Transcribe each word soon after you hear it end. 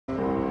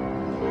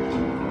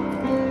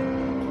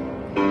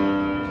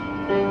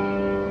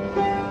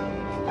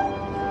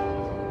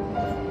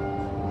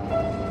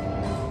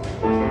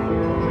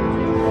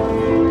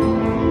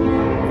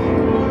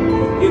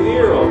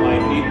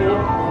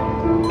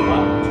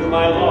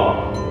my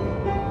law.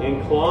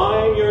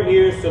 Incline your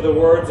ears to the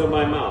words of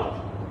my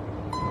mouth.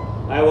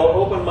 I will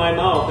open my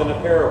mouth in a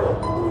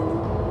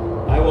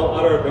parable. I will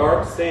utter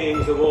dark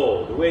sayings of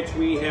old, which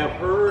we have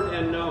heard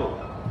and known,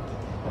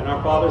 and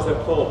our fathers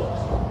have told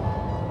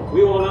us.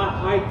 We will not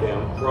hide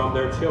them from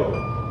their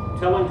children,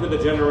 telling to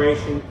the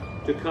generation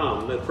to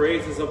come the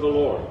praises of the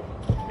Lord,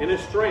 and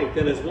his strength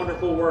and his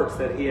wonderful works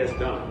that he has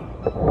done.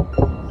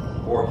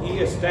 For he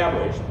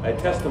established a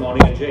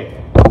testimony in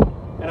Jacob,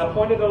 and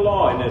appointed a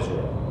law in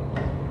Israel,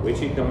 which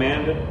he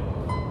commanded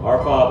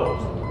our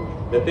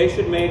fathers, that they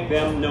should make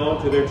them known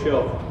to their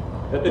children,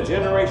 that the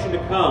generation to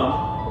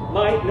come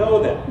might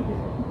know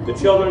them, the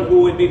children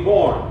who would be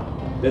born,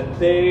 that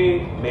they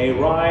may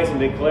rise and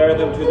declare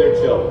them to their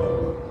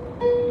children,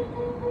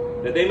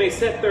 that they may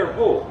set their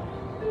hope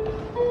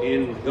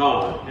in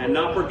God, and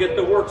not forget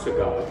the works of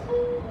God,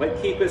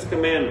 but keep his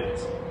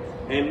commandments,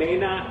 and may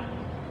not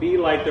be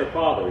like their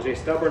fathers, a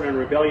stubborn and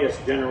rebellious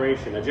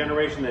generation, a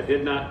generation that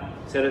did not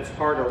set its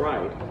heart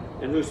aright,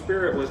 and whose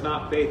spirit was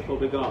not faithful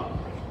to God.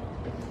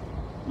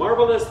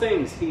 Marvelous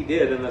things he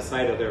did in the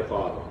sight of their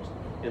fathers.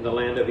 In the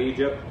land of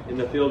Egypt, in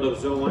the field of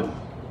Zoan,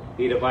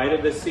 he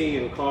divided the sea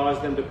and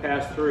caused them to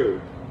pass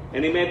through,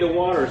 and he made the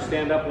waters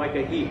stand up like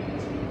a heap.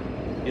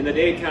 In the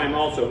daytime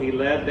also he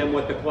led them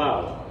with the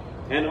cloud,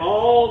 and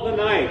all the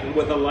night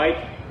with a light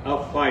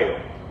of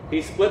fire.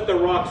 He split the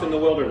rocks in the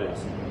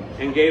wilderness,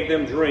 and gave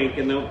them drink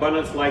in the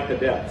abundance like the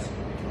depths.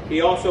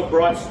 He also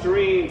brought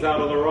streams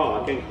out of the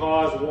rock, and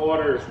caused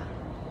waters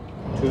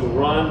to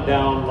run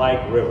down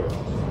like rivers.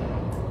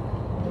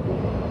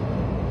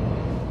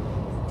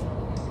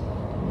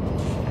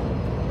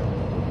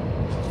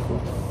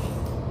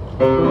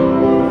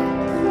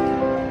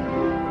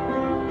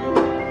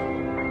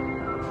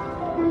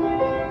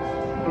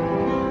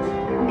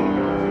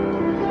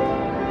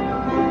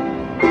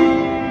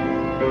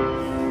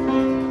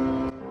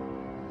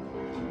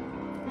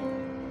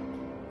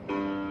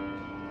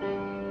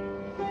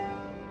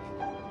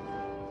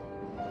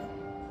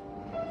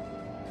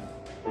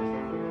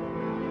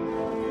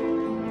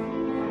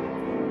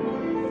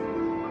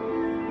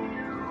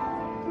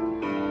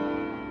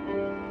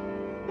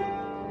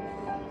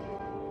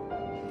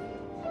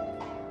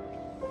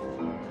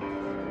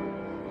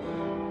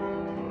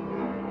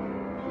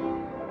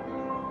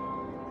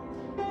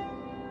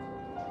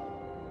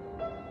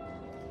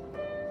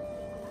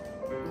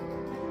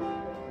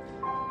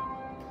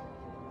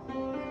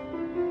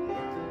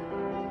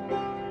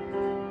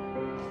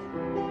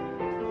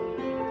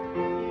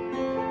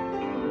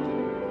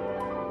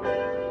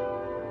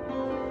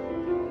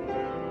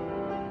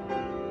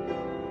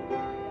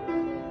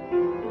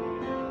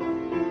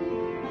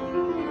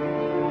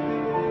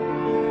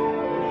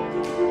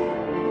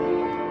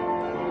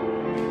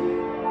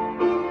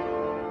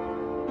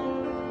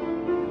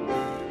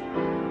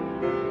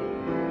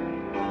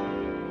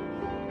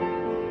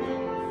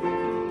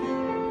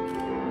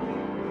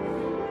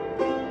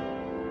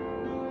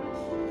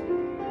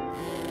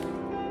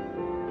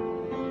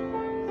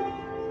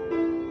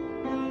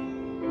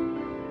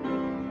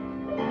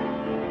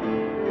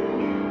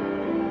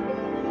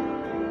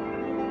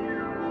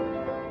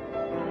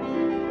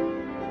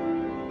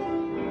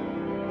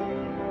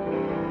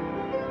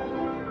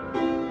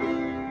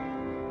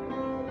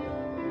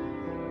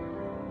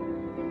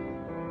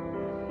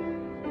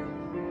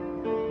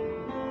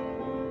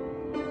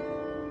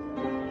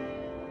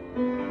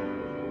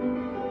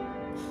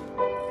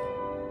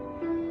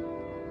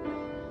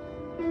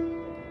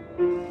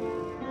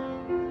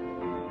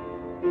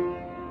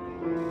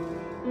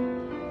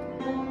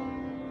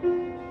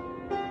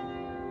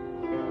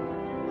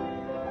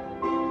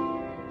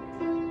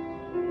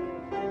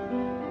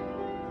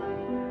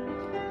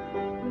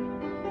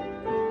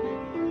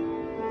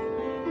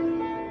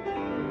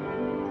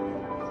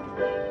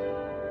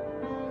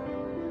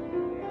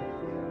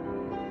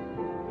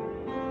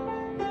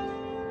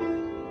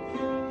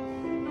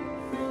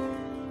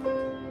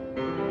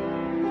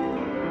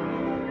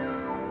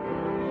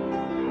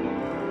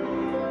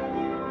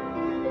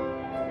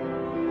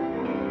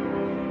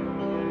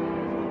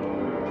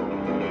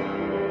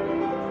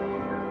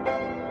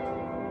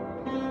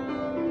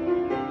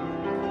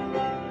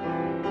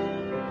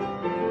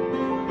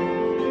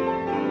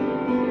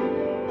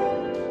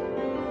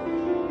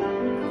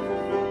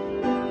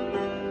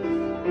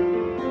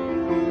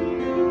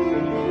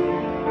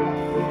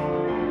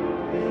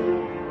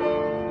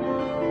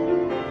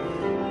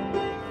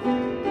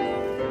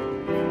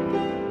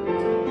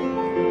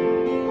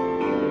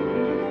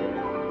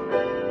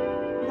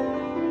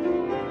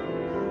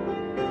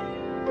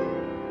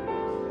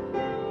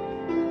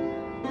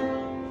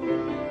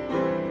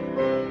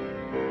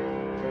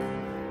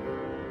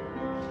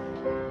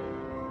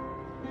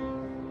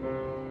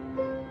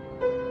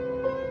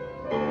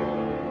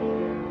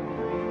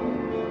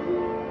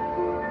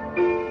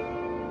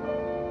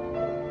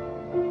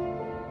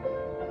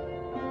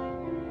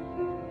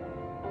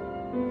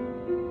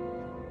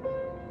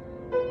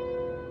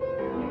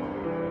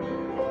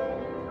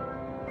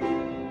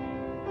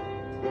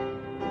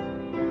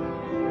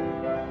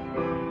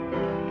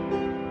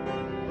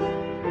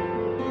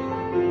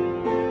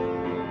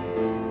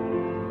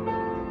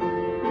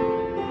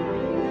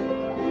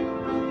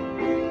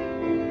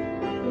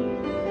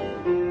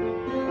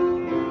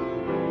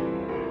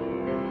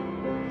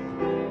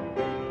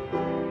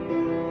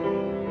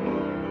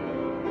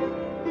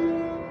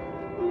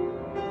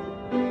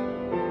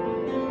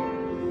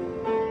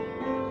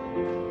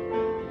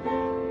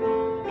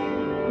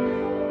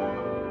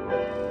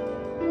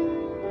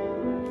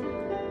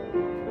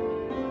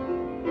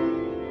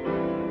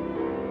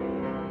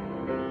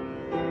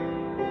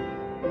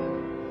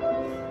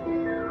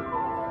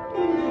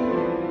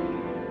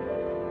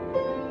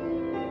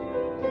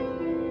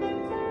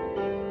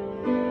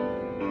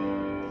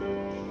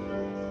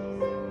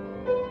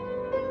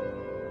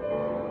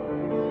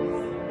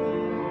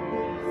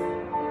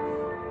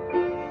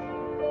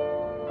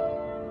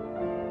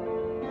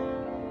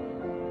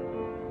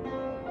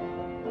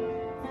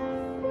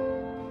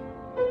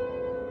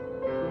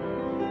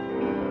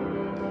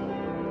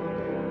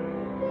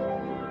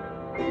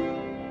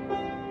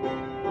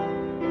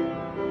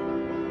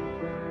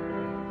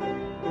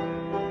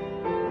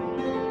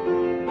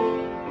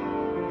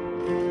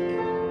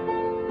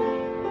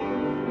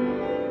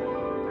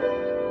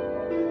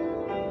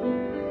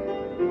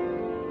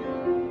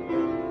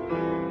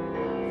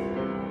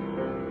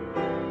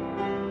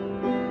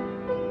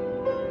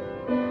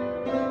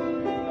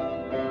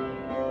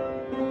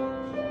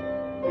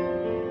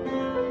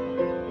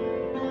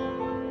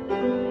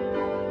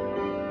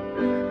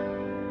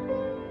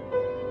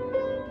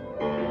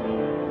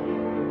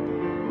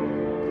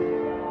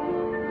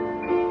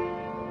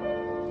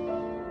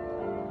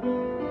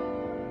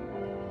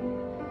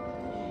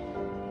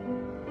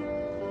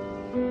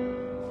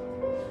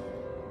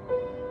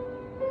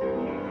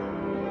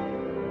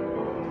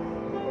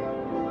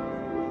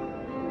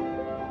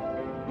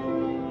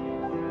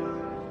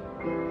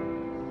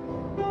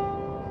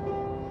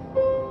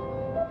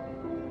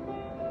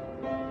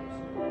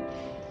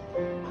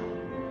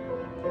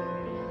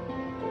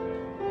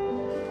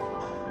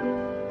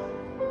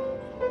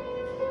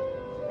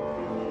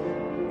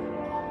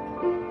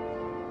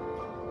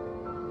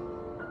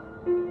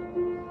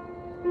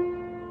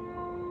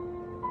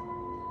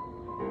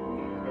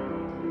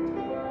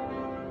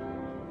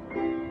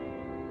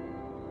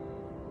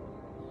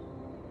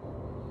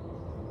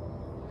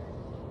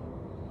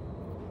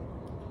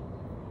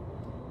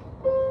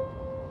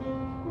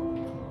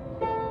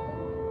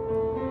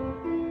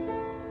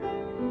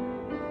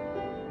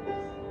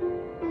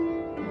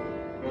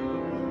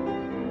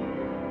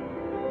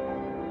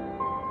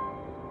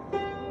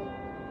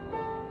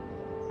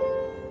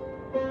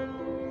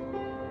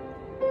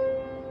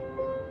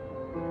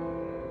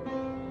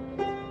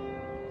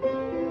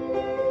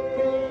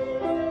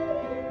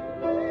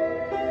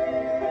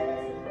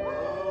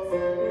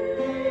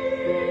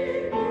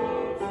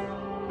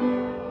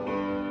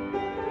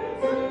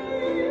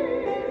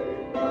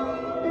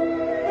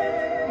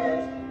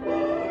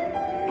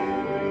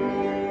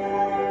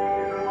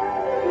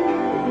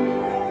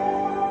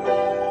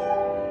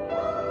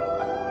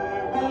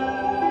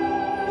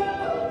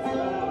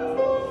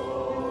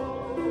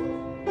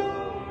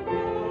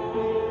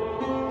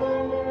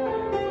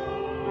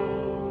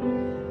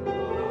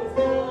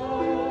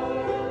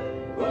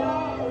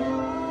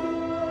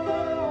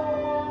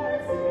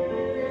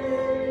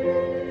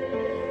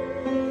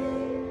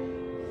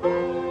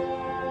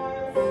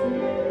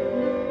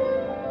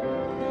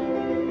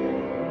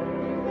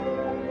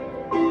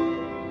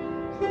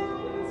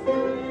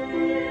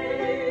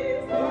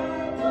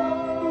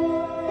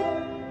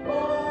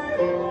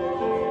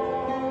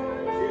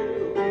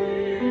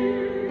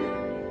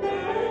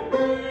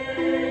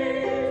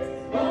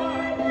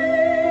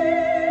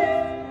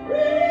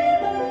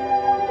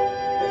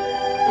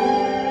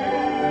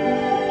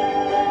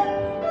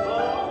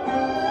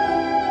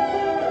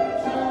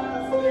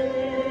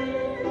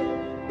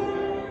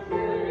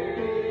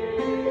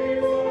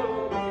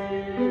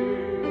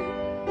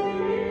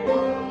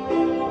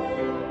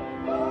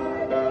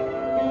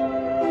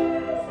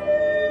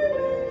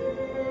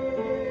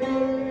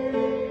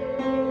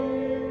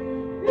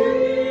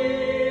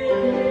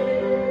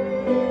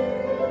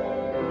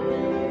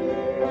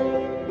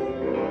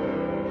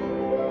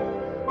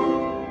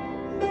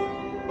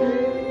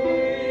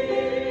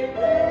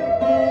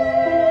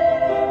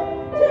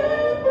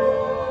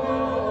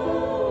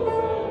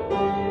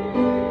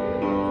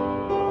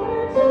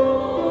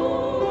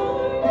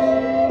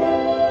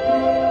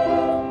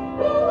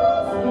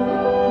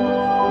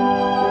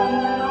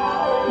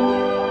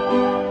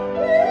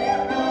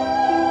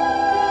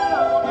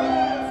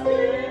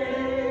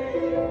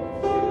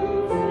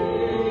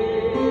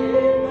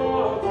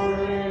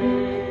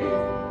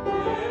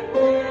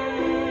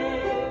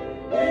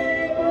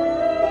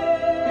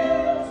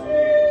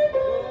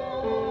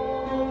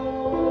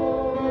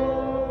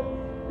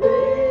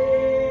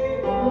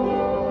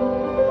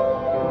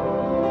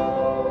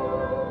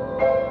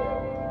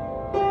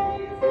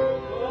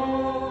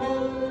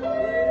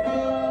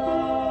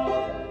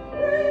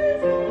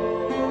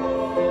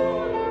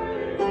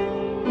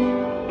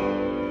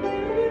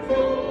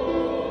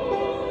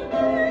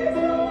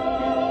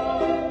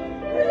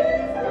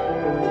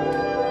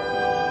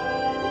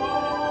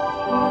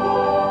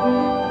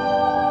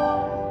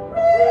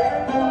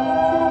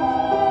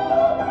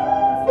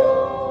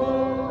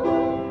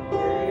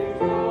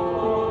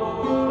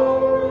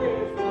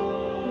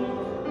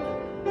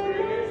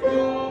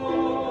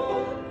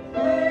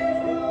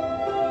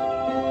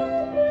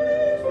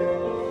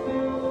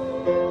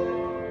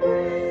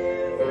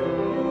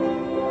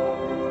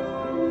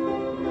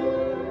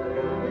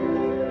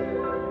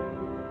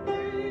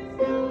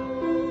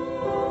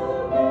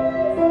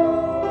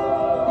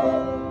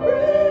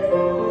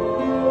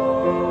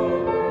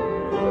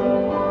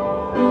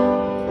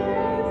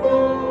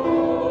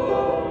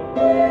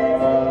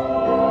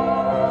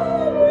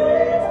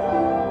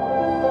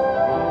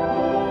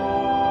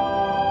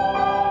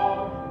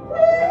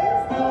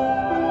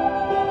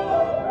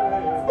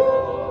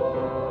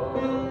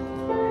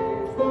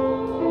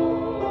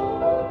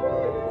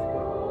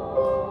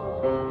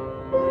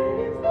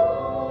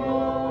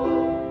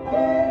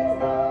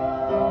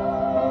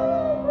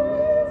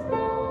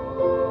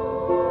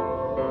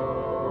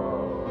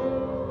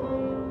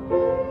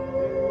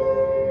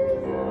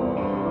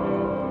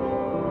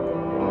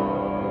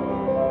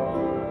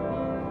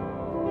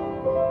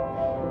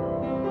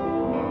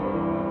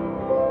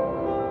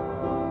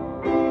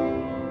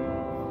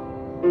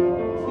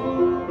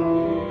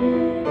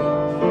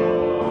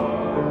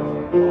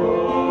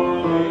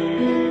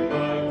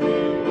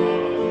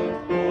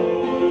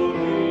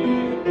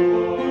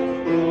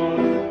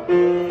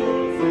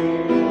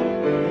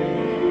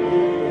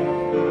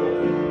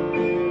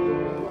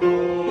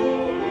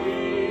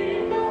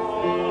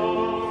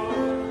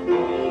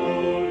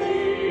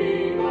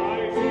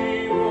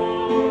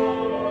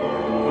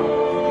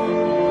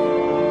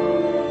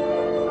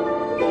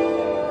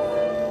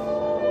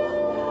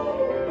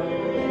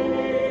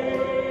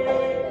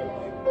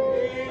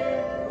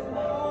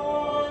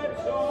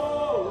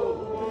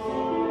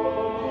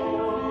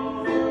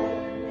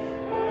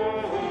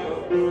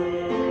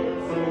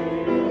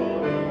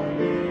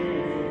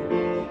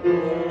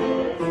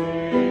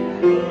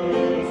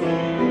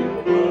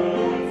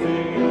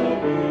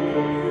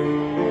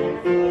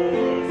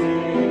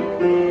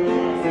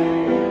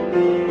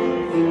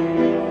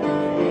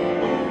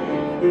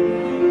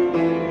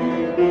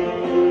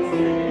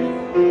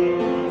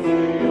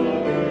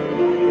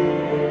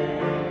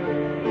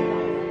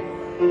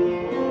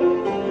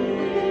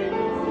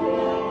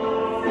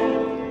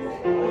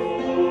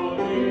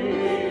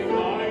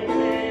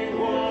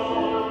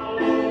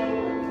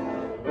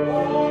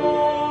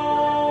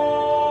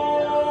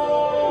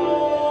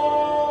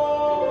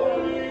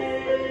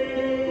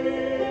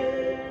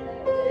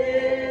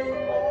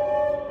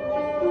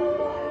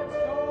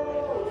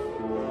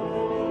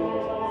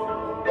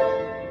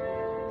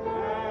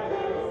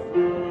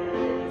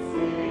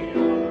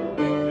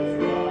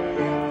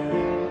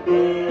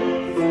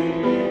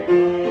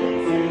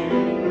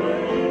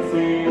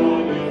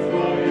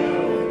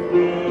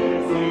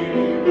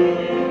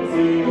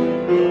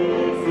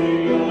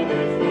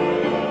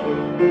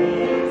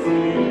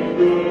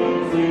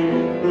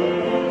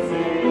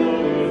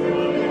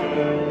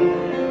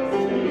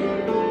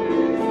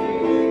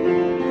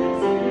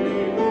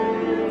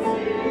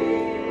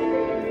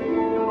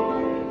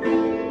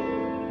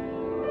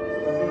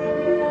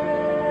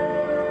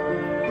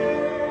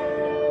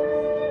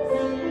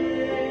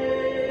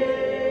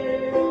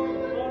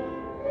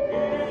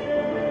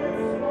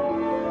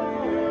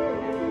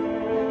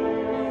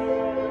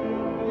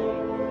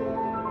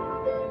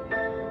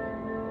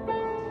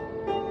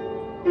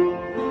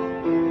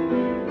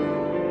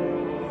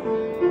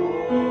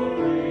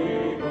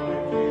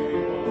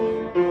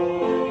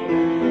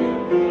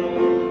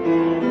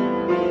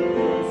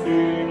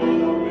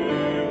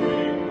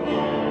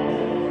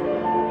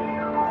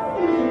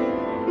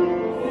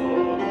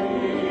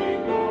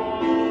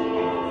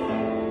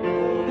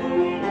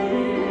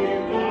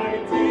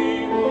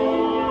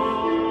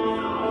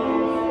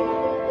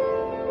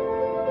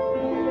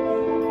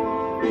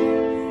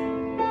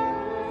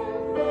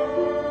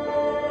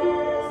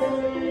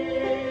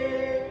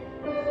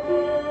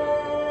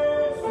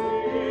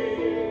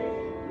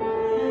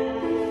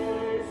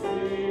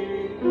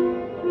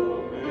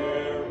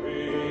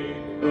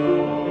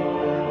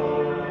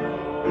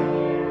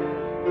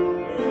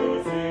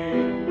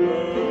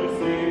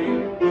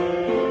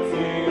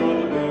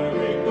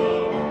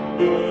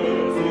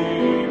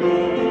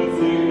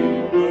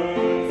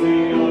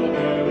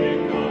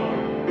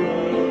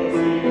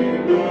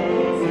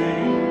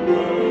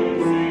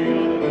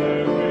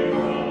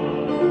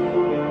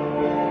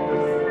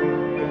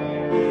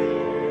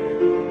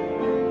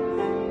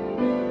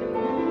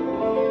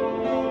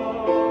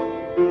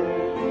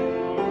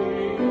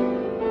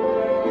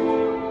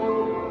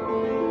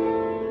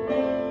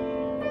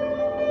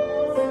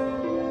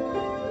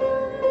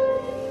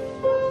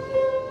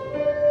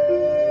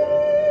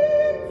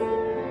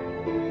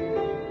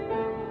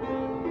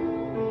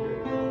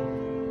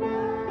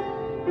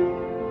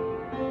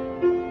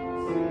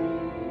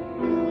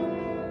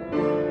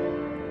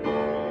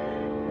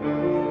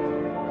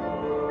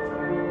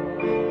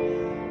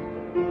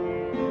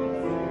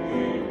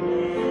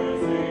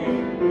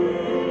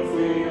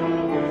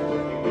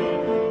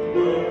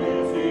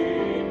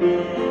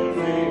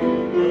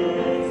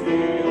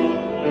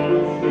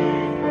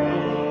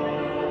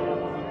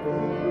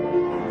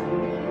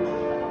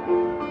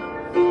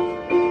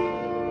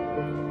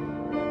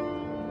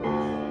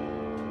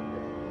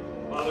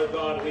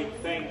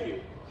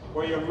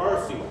 for your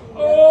mercy.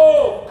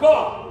 Oh,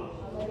 God,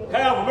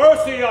 have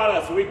mercy on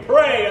us, we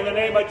pray in the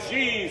name of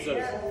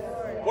Jesus.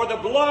 For the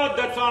blood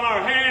that's on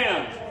our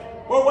hands.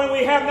 For when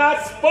we have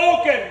not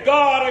spoken,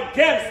 God,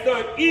 against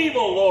the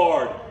evil,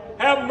 Lord,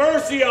 have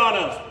mercy on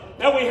us.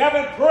 That we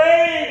haven't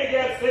prayed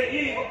against the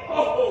evil.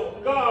 Oh,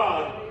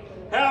 God,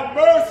 have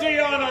mercy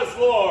on us,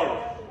 Lord.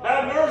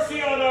 Have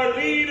mercy on our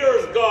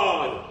leaders,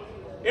 God.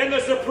 In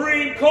the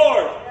Supreme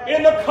Court,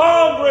 in the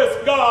Congress,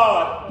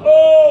 God.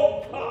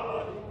 Oh,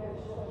 God.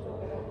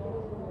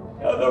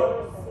 And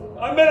the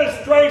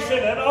administration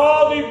and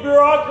all the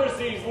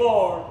bureaucracies,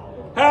 Lord.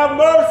 Have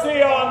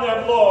mercy on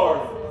them, Lord.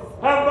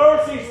 Have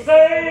mercy.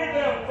 Save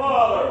them,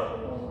 Father,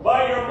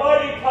 by your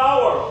mighty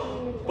power,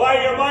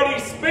 by your mighty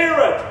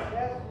Spirit,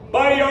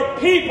 by your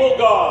people,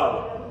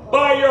 God,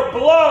 by your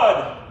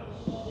blood.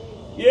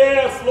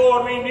 Yes,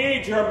 Lord, we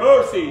need your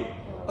mercy.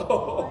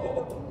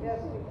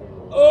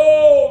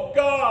 Oh,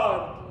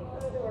 God.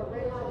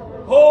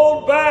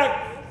 Hold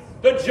back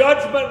the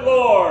judgment,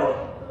 Lord.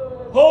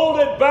 Hold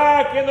it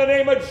back in the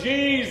name of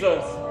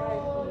Jesus.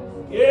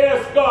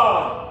 Yes,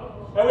 God.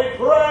 And we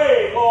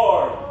pray,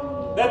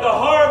 Lord, that the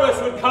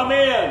harvest would come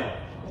in,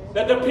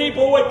 that the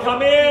people would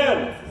come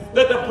in,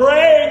 that the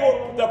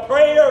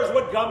prayers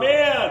would come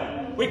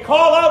in. We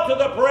call out to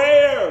the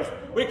prayers.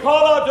 We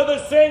call out to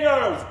the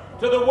singers,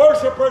 to the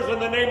worshipers in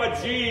the name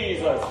of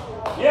Jesus.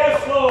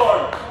 Yes,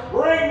 Lord.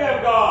 Bring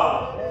them,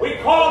 God. We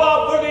call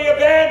out for the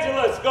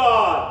evangelists,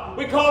 God.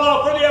 We call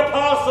out for the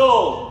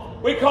apostles.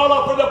 We call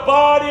out for the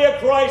body of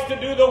Christ to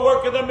do the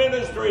work of the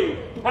ministry.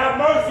 Have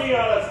mercy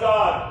on us,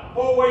 God,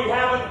 for we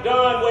haven't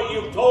done what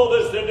you've told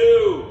us to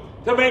do.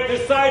 To make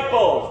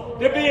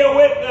disciples, to be a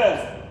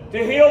witness,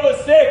 to heal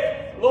the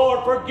sick.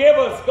 Lord, forgive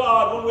us,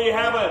 God, when we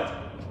haven't.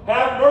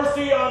 Have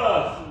mercy on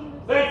us.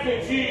 Thank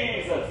you,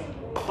 Jesus.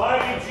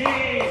 Mighty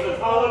Jesus,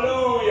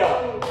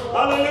 hallelujah,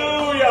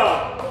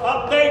 hallelujah.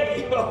 I thank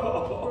you.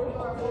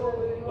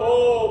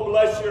 Oh,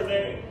 bless your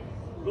name.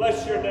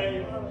 Bless your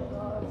name.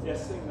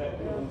 Yes, sing that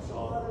healing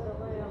song.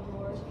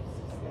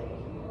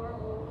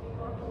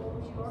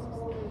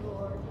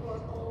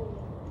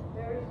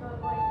 There is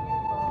none like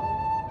you, Father.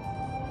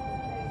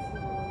 Thank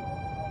you, Lord.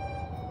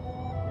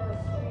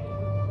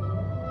 Yes,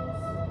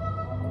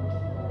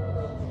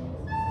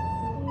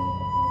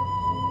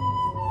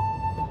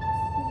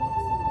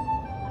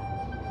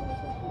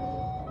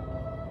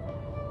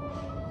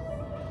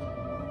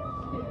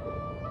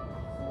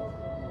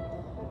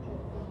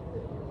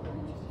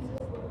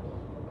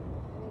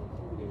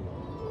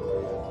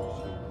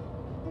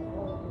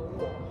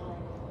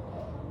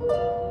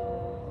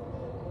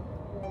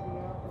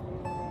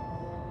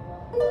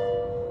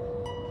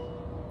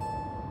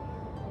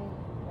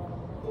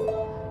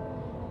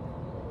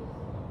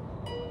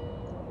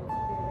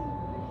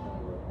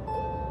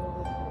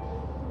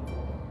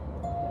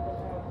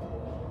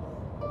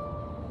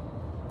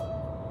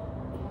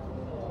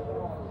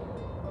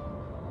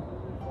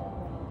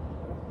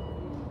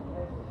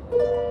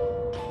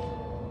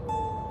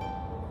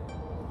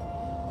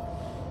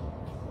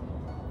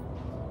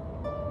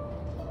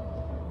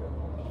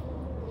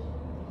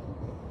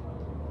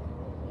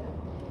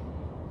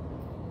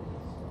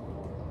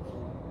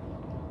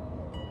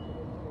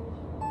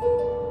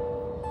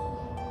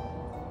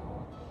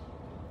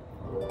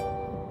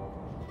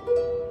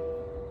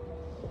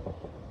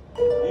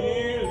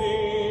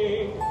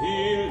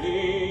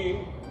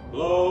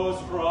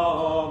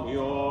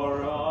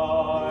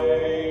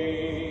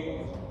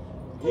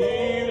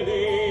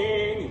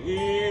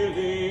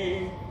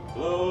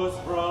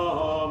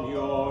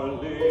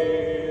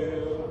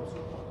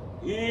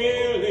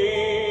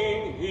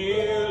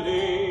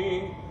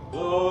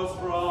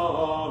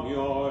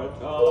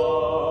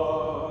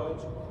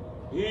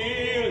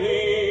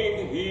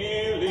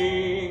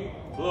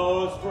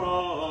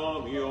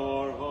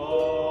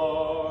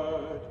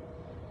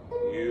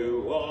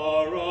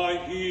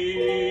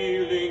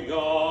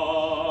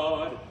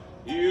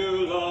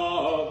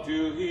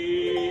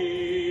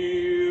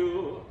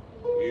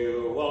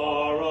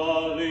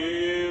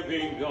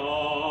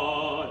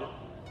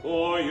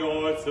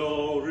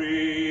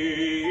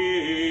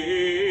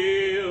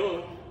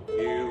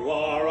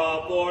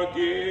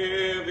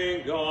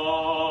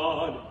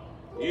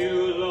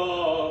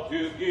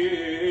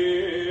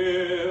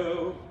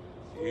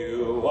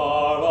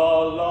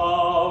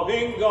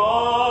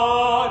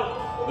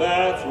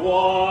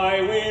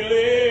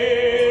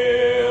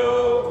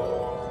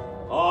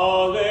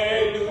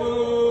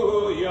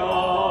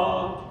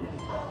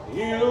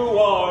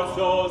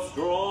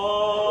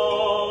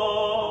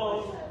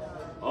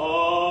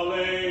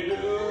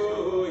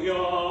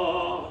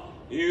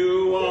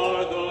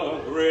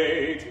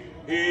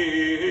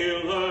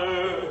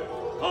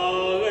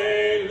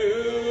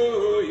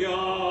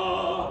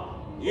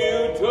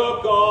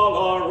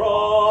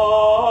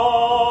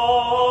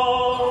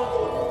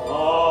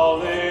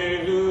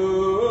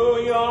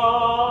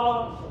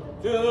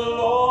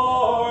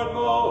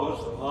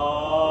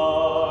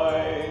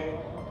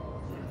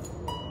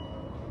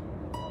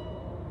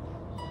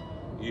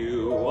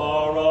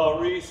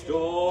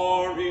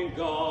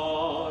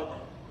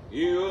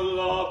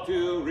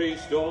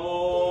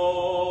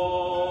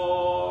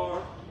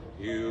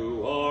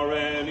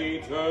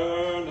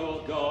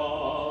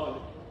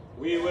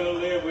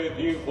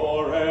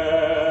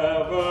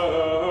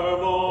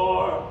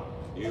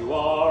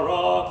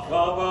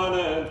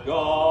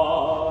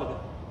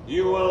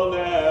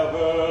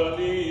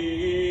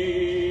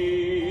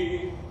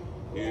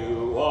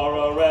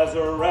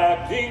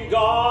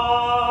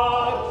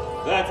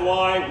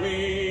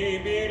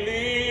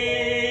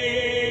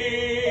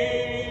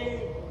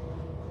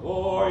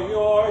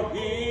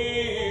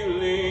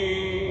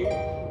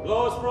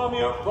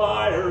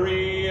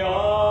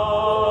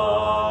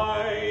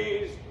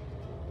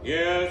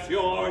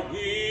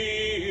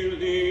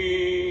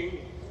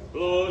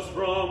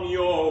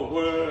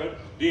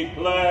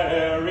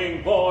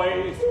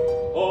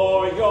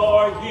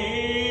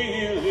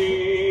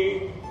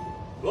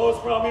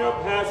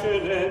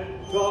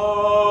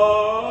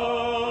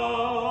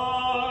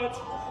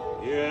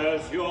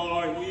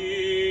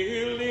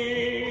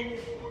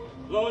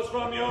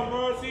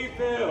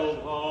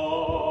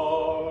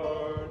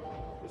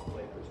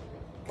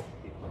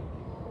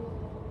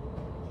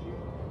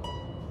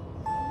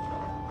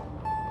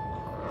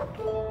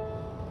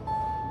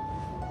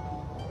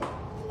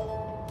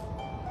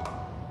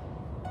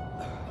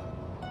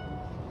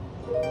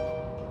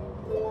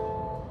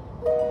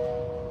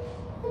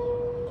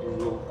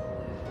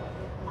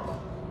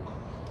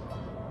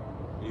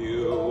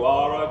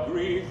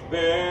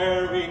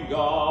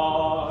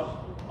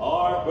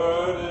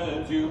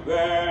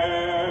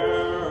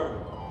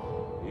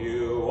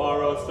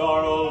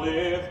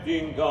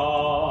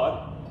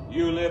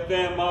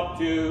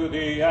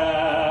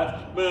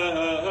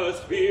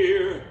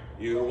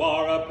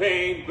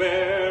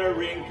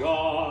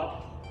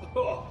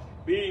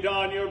 beat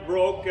on your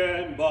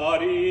broken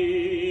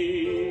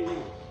body.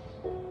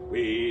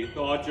 We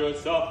thought your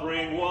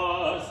suffering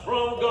was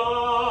from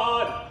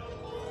God,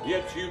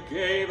 yet you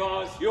gave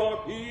us your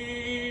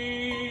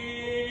peace.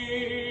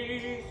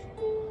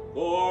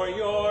 For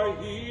your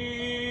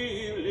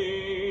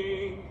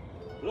healing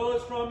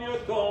flows from your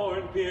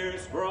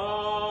thorn-pierced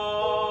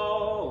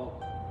brow.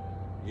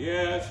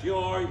 Yes,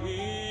 your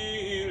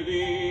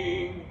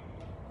healing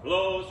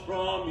flows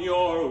from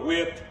your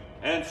whipped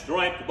and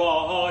striped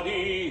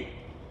body.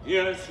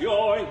 Yes,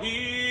 your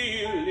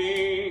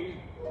healing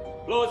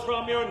flows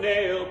from your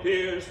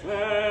nail-pierced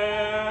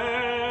hands.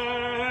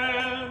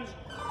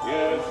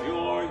 Yes,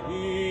 your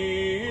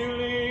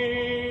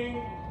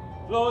healing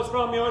flows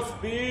from your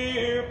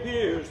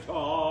spear-pierced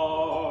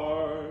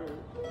heart.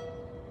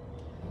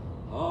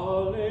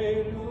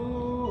 Hallelujah,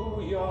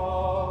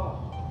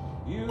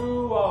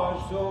 you are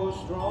so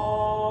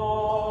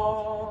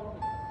strong.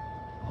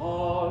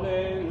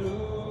 Hallelujah,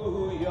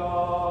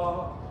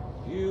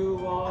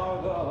 you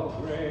are the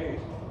great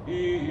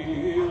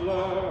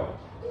healer.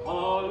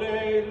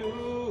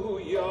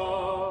 Hallelujah,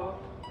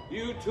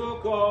 you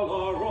took all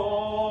our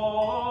wrongs.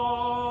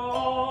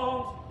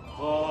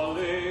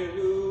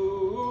 Hallelujah,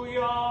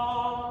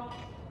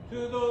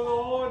 to the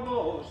Lord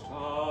Most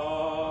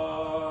High.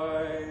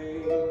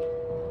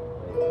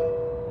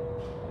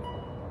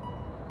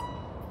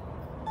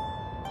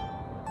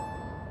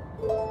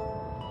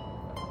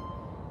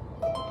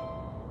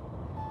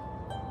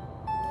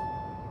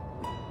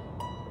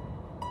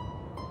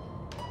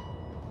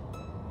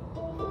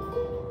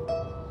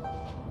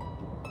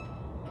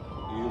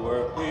 You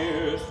were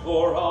pierced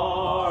for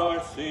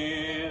our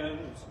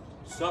sins,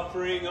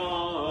 suffering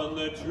on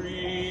the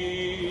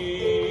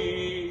tree.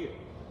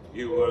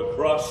 You were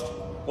crushed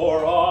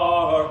for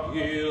our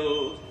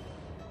guilt,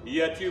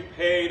 yet you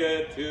paid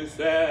it to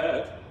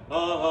set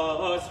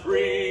us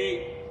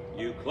free.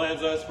 You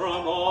cleanse us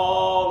from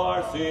all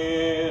our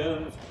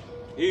sins,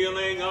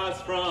 healing us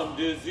from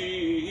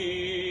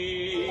disease.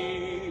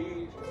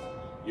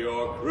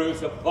 Your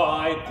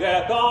crucified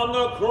death on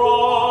the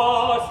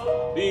cross,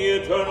 the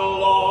eternal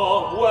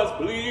law was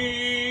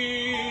pleased.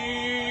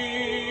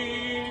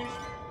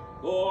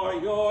 For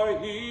your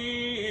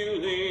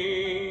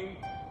healing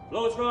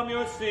flows from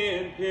your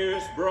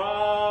sin-pierced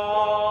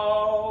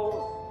brow.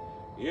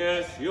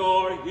 Yes,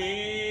 your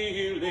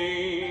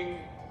healing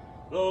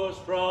flows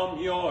from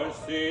your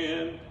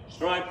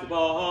sin-striped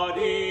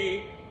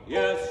body.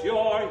 Yes,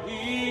 your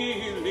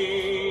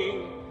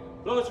healing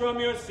flows from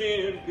your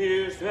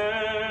sin-pierced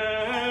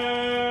hands.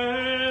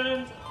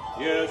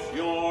 Yes,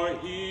 your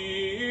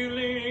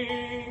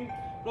healing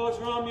flows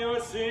from your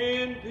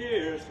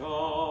sin-pierced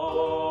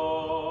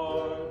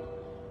heart.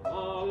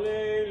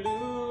 Hallelujah,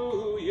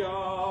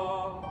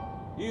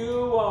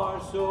 you are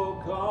so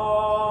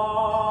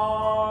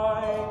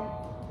kind.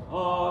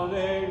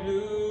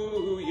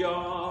 Hallelujah,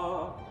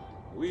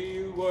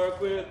 we work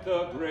with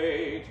the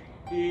great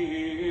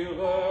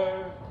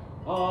healer.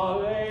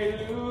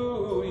 Hallelujah,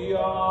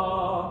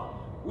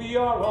 we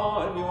are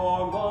on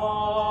your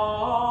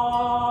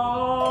mind.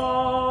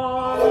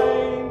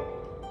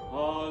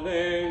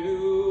 Hallelujah,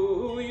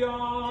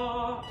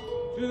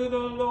 to the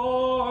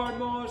Lord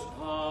Most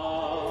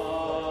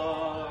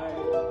High.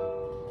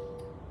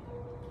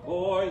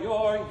 For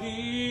your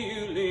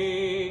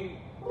healing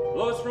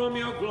flows from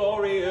your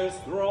glorious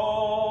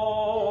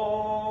throne.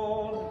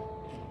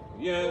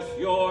 Yes,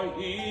 your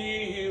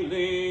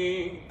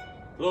healing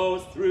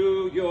flows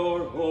through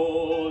your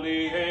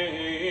holy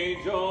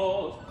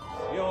angels.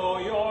 Your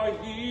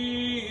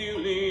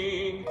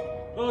healing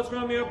flows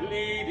from your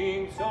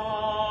bleeding side.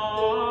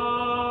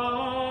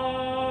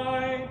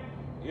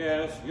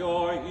 Yes,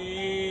 your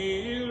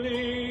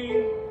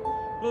healing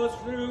flows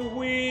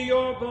through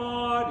your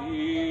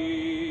body.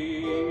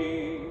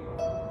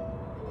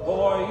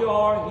 For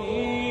your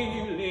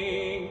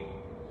healing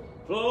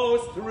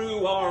flows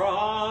through our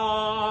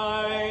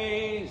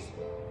eyes.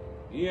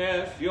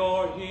 Yes,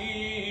 your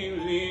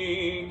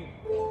healing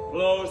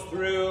flows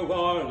through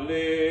our lips.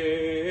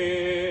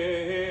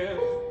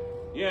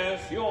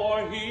 Yes,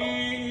 your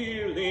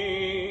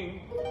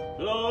healing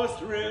flows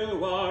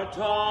through our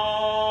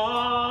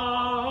touch.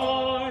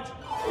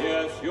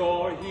 Yes,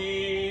 your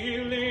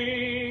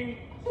healing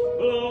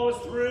flows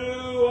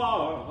through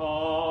our heart.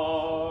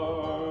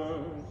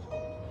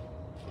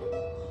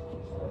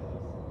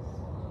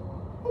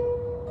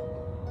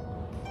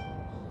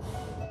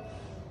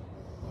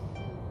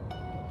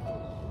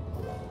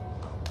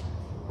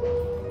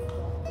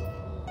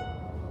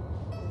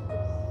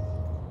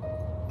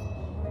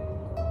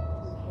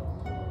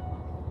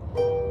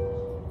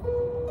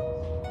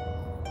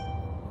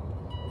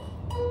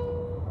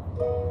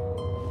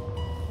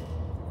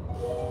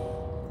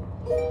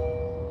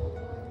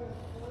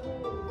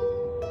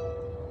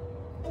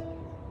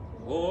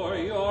 For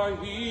your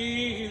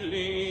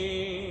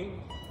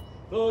healing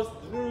flows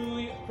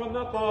through from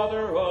the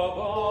Father above.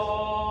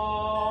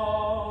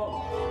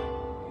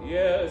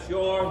 Yes,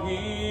 your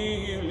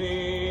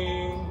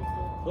healing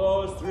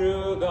flows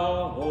through the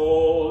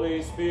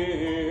Holy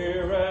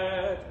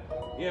Spirit.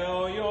 Your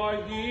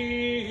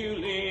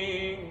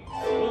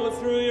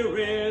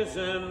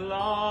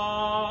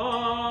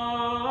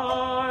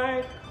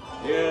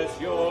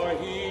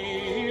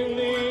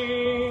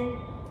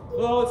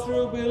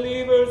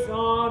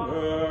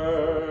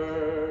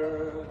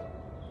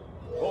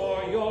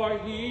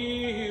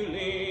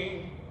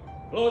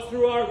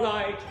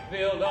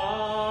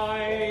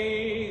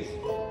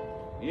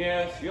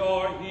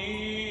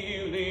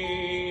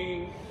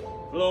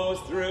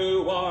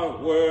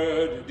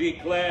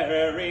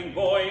declaring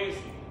voice,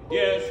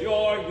 yes,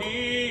 your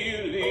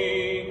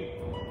healing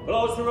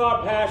flows through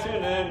our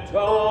passion and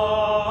touch.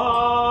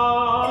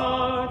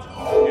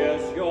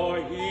 Yes,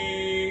 your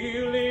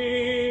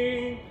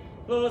healing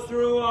flows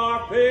through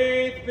our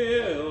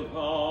faith-filled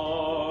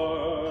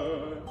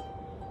heart.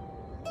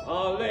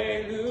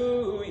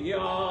 Hallelujah,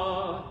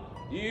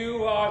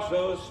 you are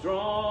so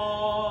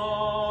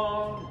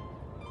strong.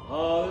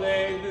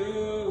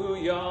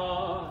 Hallelujah,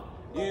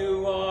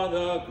 you are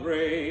the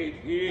great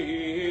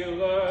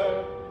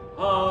healer.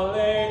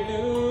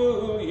 Hallelujah,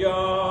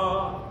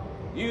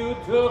 you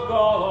took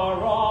all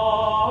our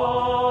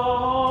wrong.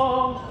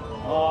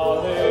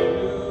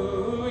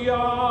 Hallelujah,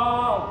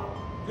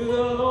 to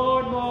the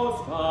Lord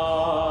Most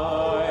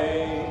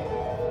High.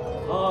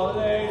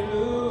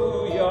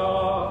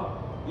 Hallelujah,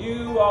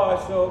 you are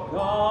so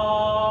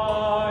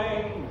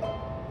kind.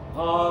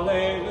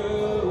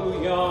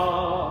 Hallelujah,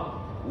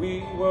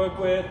 we work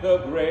with the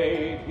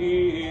great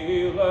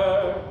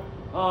healer.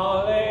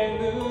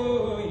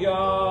 Hallelujah,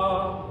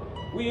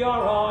 we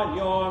are on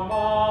your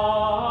mind.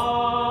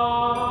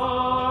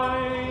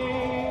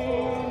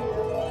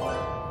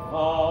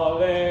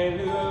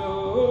 Hallelujah,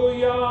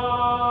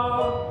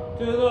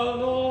 to the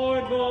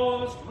Lord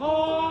Most High.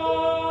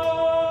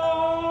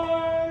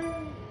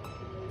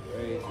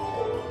 Praise you.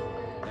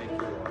 Thank you,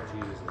 Lord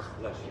Jesus.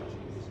 Bless you,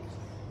 Jesus.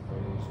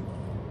 Praise you.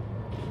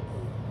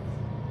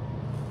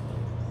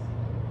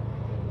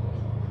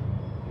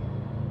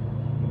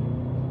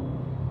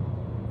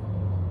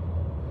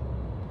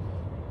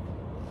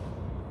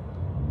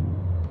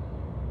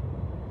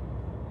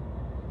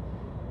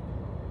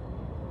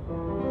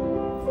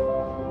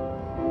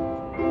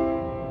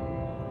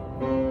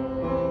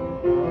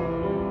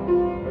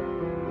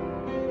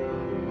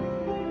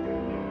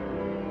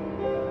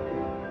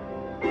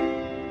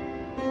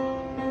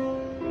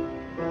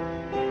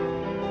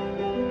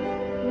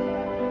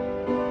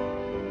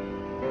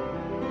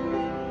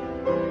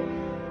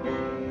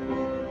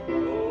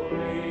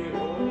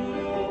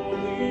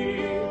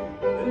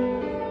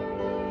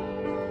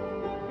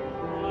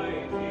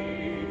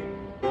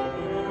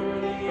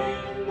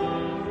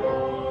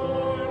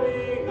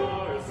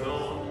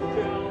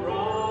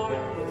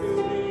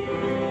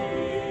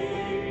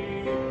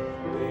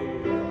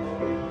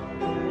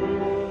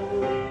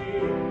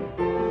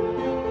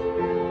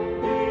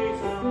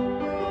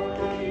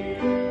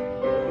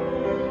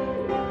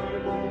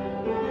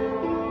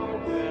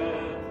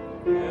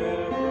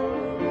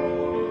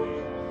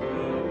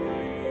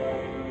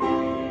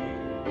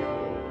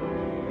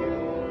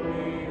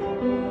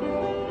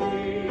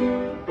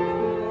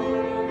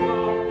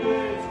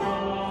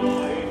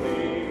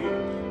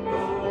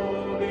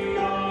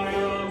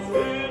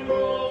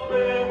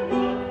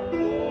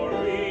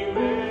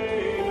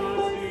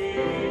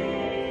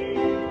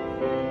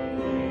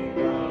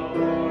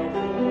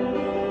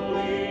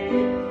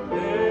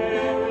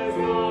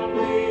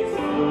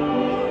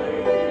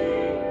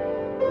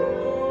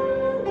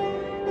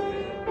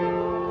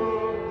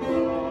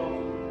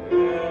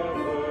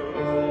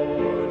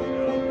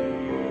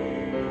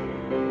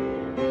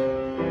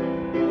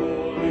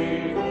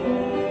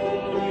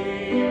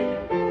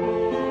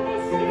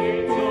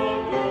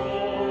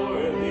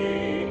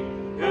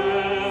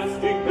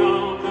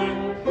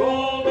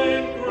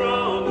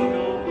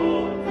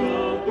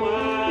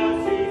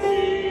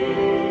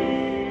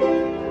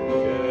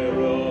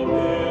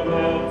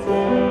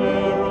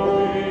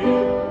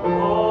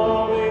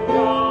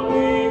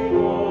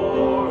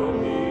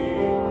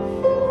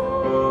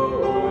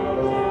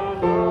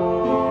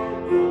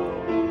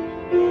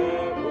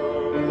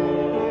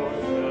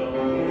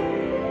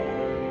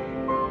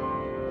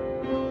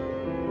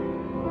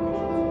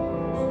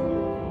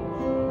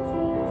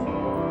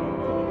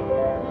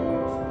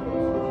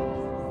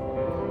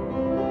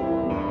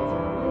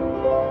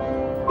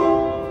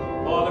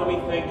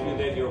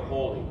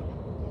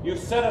 You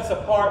set us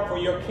apart for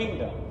your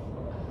kingdom.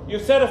 You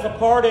set us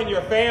apart in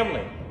your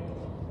family.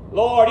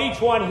 Lord,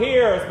 each one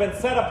here has been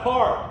set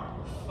apart.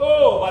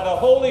 Oh, by the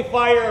holy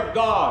fire of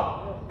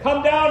God.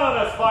 Come down on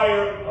us,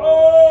 fire.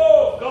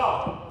 Oh,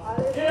 God.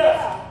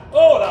 Yes.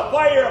 Oh, the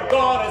fire of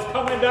God is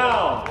coming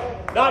down.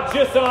 Not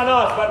just on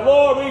us, but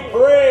Lord, we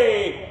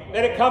pray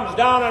that it comes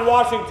down on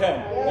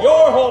Washington.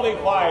 Your holy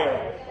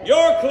fire.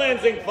 Your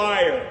cleansing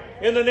fire.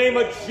 In the name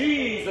of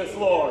Jesus,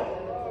 Lord.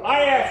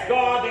 I ask,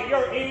 God, that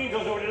your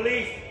angels would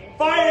release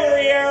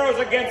fiery arrows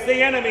against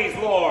the enemies,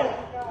 Lord.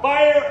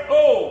 Fire,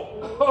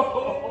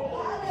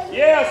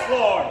 yes,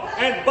 Lord.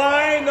 And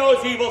bind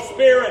those evil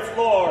spirits,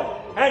 Lord.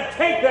 And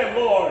take them,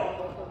 Lord.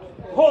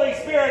 Holy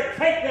Spirit,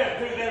 take them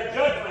to their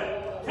judgment.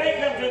 Take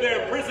them to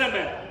their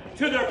imprisonment,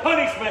 to their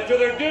punishment, to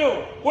their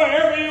doom.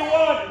 Wherever you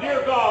want,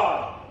 dear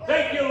God.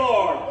 Thank you,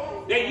 Lord,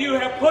 that you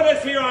have put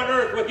us here on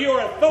earth with your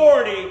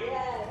authority,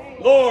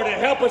 Lord, and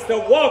help us to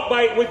walk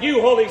with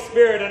you, Holy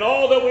Spirit, in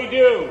all that we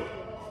do.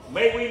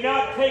 May we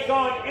not take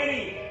on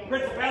any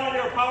principality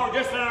or power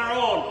just on our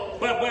own,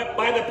 but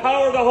by the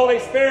power of the Holy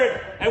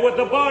Spirit and with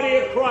the body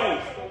of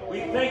Christ. We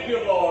thank you,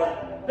 Lord.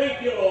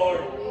 Thank you, Lord.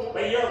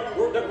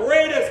 But the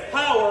greatest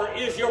power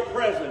is your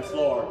presence,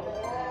 Lord.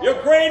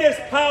 Your greatest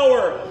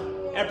power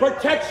and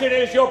protection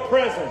is your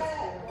presence.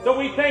 So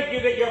we thank you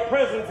that your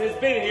presence has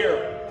been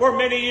here for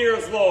many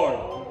years, Lord.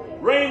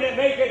 Rain that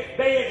make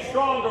it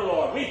stronger,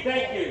 Lord. We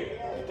thank you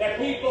that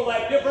people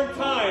at different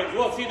times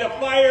will see the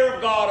fire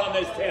of God on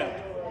this tent.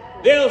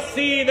 They'll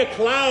see the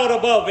cloud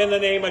above in the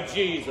name of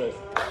Jesus.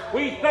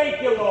 We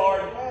thank you,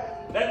 Lord,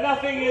 that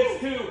nothing is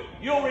too.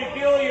 You'll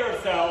reveal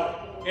yourself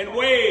in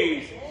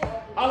ways.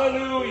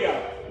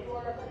 Hallelujah.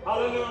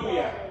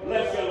 Hallelujah.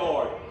 Bless you,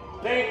 Lord.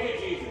 Thank you,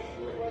 Jesus.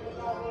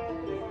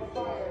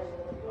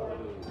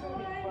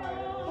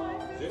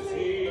 To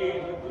see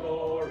the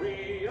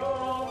glory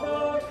of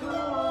the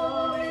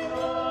coming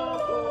of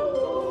the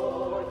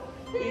Lord.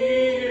 He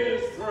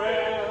is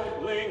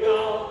trampling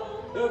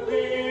out the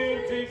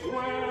vintage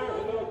where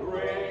the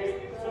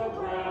grapes of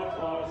wrath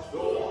are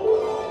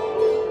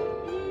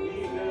stored.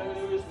 He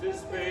knows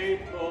this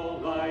faithful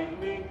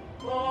lightning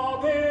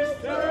of his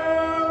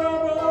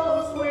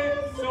terrible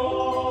swift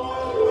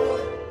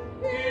sword.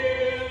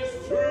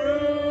 His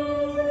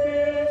truth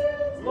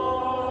is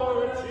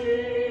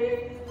marching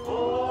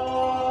on.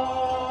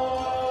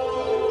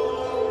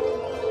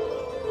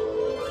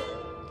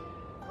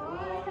 I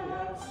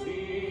have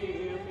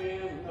seen him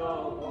in the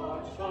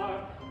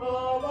watchfire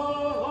of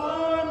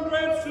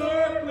 100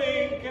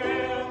 circling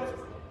camps.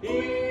 He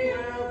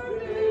has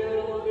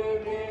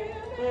builded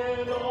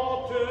an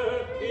altar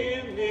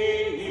in the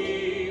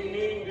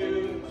evening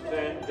dews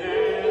and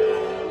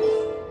dance.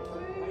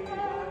 We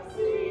have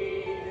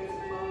seen his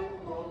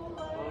mongrel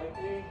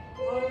lightning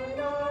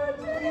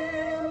under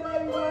him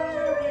and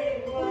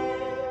wearing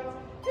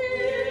lamps.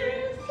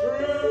 His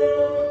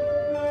truth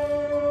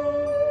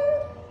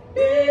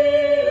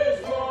is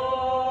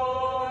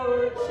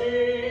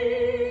marching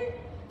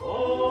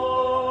on.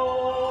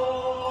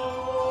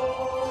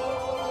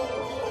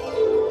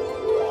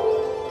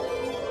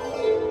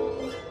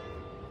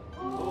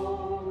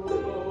 Oh,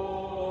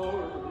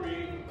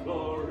 glory,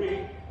 glory,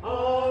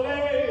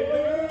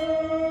 hallelujah.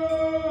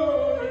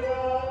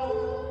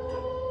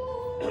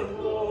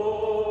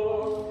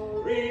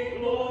 Glory,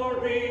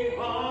 glory,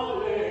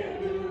 hallelujah.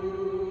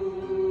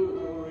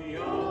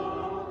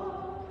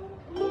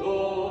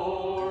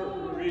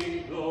 Glory,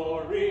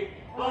 glory,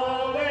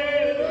 hallelujah.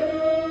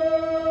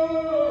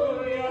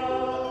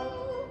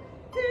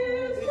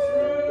 His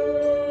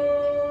truth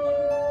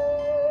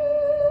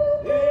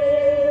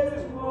is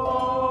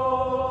marching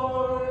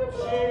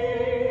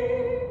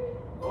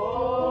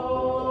on.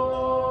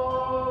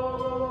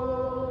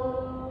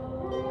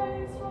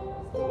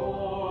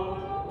 Born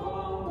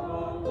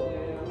among the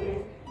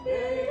lilies,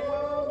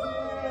 Abel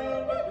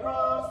went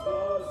across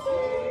the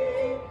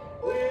sea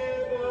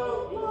with the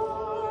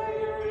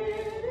fire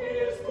in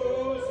his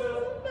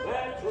bosom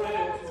that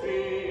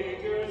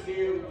transfigures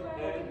you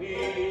and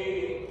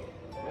me.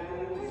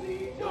 As he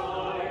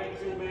died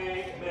to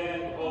make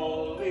men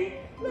holy,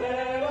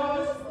 let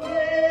us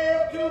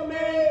live to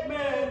make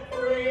men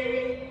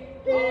free.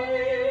 By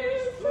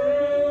his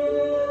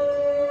truth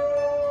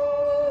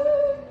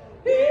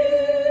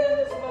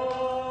is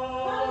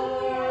marching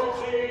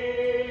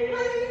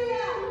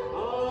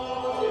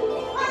on.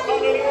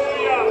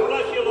 Hallelujah.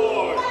 Bless you,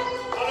 Lord.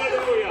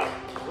 Hallelujah.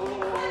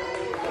 Glory,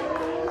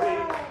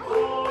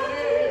 glory,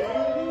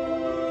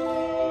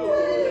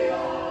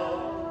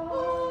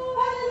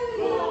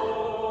 glory,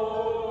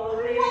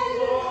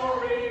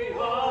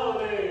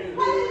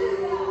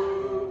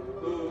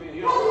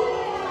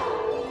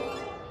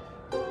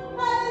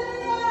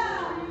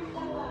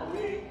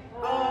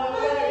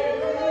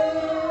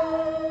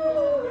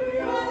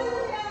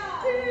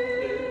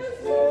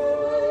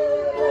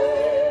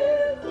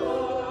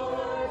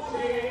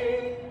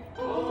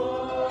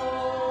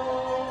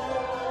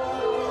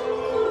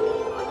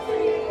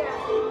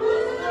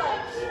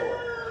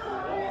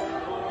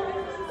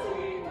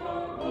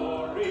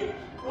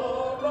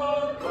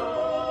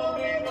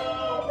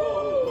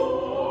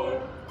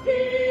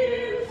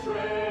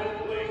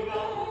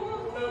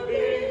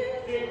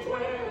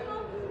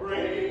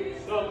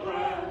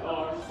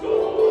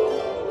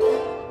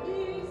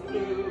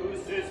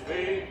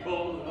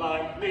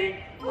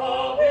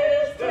 of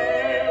his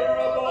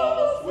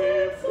terrible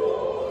swift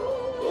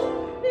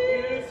sword.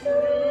 His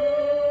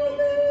truth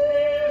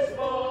is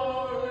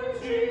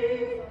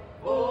marching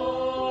on.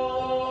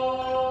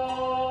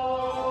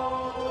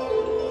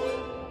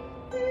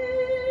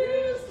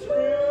 His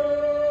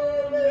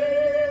truth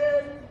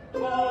is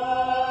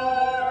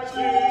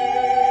marching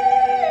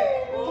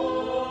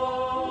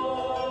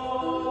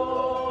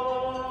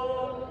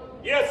on.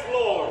 Yes,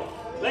 Lord.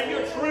 Let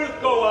your truth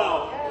go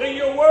out. Let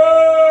your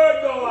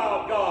word go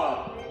out,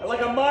 God.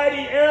 Like a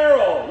mighty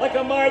arrow, like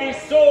a mighty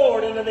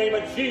sword in the name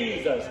of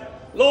Jesus.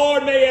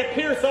 Lord, may it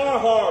pierce our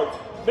hearts.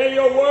 May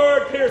your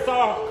word pierce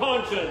our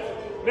conscience.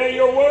 May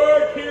your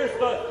word pierce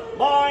the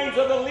minds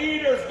of the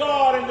leaders,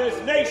 God, in this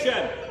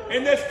nation,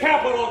 in this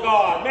capital,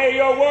 God. May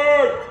your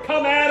word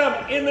come at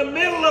them in the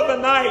middle of the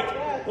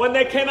night when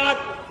they cannot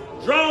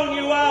drown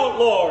you out,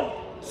 Lord.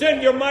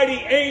 Send your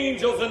mighty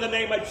angels in the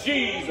name of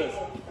Jesus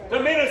to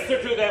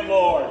minister to them,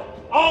 Lord.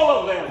 All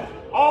of them.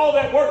 All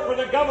that work for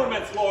the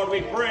governments, Lord,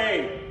 we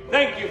pray.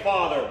 Thank you,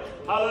 Father.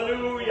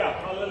 Hallelujah.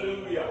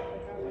 Hallelujah.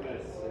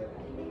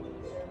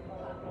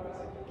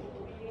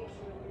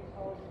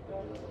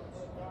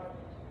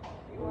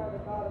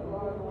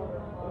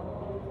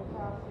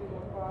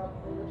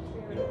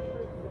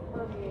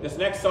 This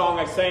next song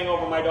I sang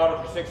over my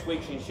daughter for 6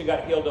 weeks, and she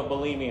got healed of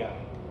bulimia.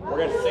 We're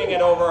going to sing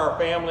it over our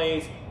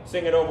families,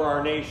 sing it over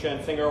our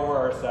nation, sing it over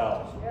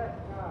ourselves.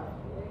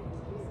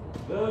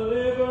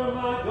 Deliver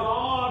my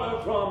daughter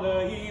from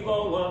the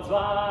evil one's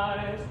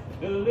lies.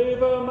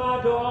 Deliver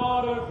my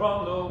daughter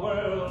from the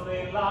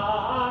worldly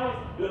lies.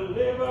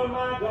 Deliver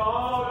my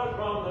daughter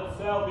from the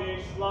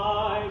selfish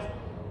lies.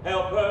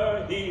 Help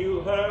her,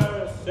 heal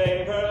her,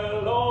 save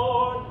her,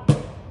 Lord.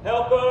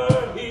 Help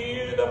her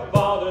hear the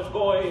Father's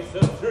voice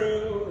of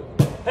truth.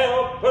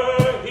 Help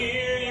her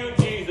hear you,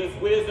 Jesus,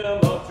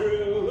 wisdom of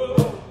truth.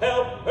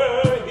 Help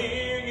her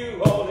hear you,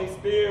 Holy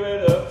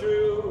Spirit of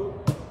truth.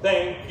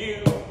 Thank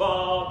you,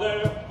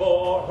 Father,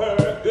 for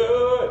her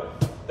good.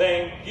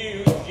 Thank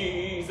you,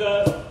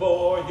 Jesus,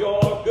 for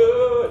your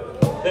good.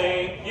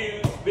 Thank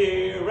you,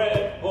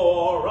 Spirit,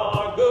 for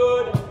our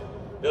good.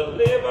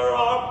 Deliver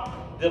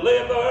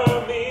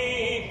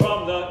me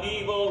from the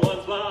evil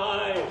one's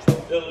lies.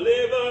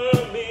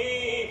 Deliver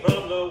me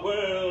from the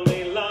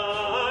worldly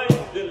lies.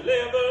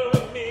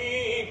 Deliver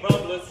me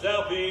from the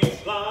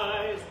selfish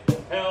lies.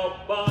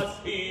 Help us,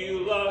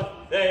 heal us,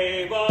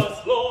 save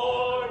us,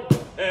 Lord.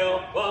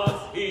 Help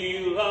us,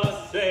 heal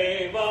us,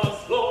 save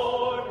us,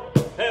 Lord.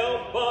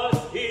 Help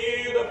us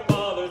hear the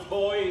Father's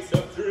voice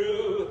of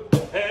truth.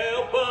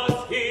 Help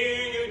us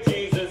hear you,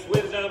 Jesus,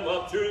 wisdom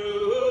of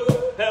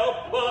truth.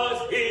 Help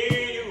us hear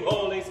you,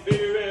 Holy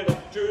Spirit of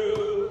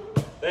truth.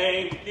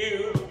 Thank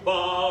you,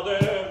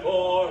 Father,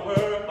 for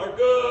her our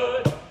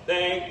good.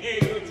 Thank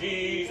you,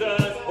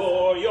 Jesus,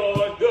 for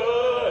your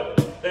good.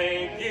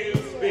 Thank you,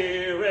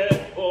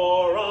 Spirit,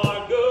 for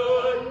our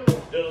good.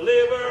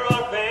 Deliver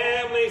our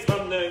families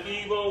from the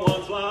evil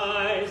one's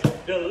lies.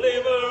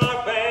 Deliver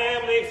our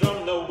families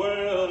from the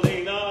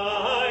worldly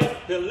lies.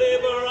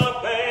 Deliver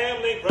our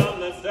family from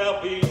the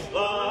selfish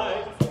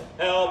lies.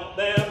 Help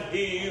them,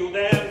 heal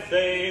them,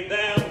 save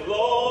them,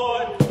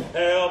 Lord.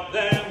 Help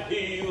them,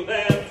 heal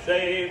them,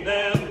 save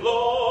them,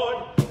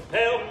 Lord.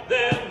 Help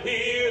them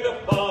hear the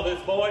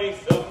Father's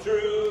voice of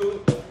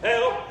truth.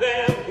 Help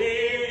them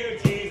hear you,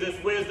 Jesus,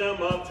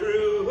 wisdom of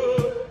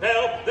truth.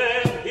 Help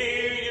them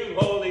hear you,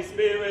 Holy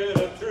Spirit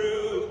of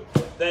truth.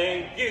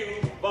 Thank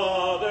you,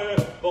 Father,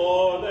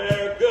 for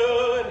their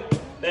good.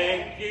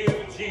 Thank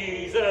you,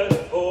 Jesus,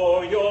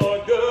 for your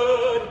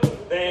good.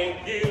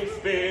 Thank you,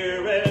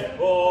 Spirit,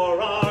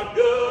 for our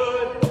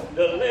good.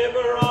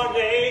 Deliver our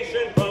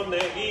nation from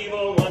the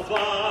evil one's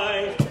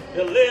lies.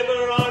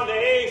 Deliver our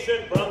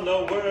nation from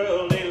the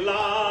worldly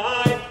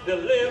lies.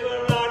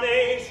 Deliver our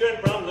nation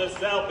from the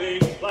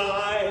selfish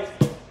lies.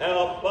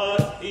 Help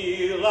us,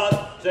 heal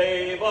us,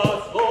 save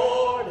us,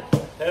 Lord.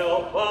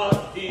 Help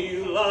us,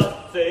 heal us,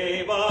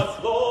 save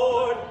us,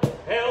 Lord.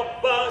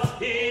 Help us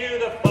hear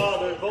the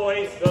Father's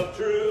voice of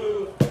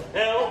truth.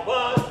 Help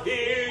us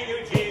hear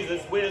you,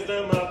 Jesus,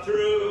 wisdom of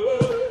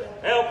truth.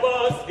 Help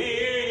us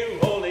hear you,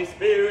 Holy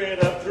Spirit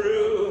of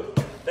truth.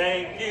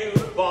 Thank you,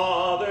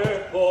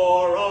 Father,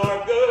 for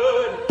our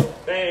good.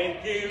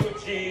 Thank you,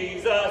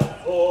 Jesus,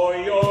 for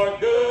your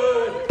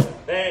good.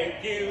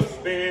 Thank you,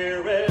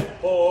 Spirit,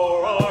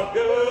 for our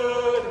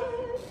good.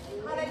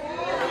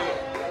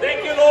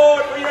 Thank you,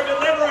 Lord, for your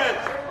deliverance.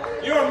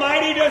 You're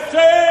mighty to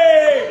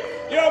save.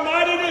 You're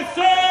mighty to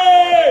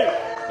save.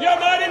 You're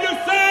mighty to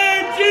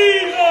save,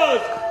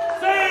 Jesus.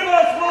 Save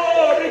us,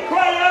 Lord. We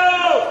cry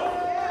out.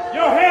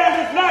 Your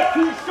hand is not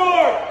too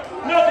short.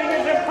 Nothing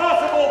is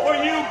impossible for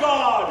you,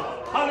 God.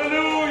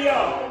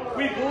 Hallelujah.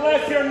 We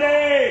bless your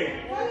name.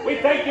 We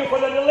thank you for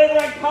the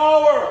delivering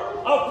power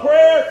of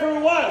prayer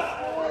through us.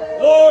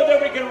 Lord,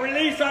 that we can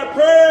release our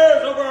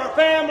prayers over our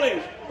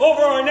families,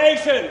 over our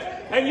nations,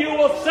 and you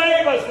will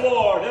save us,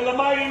 Lord, in the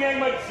mighty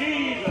name of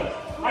Jesus.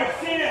 I've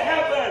seen it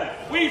happen.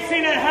 We've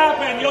seen it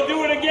happen. You'll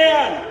do it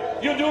again.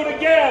 You'll do it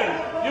again.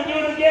 You'll do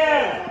it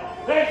again.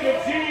 Thank you,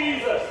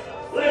 Jesus.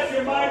 Bless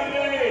your mighty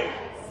name.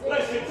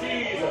 Bless you,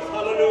 Jesus.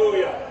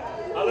 Hallelujah.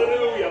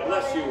 Hallelujah.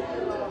 Bless you.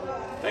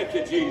 Thank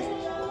you,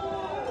 Jesus.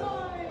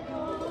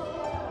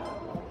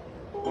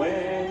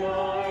 When I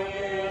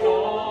in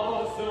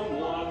awesome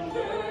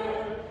wonder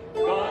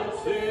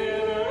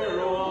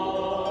consider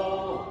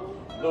all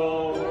the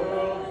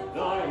world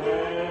thy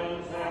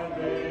hands have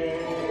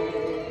made,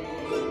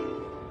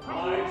 I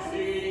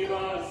see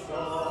the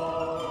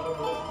stars,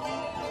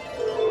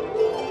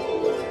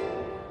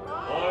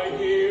 I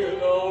hear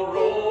the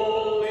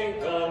rolling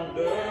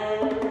thunder,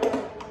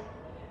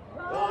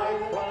 thy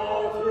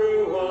power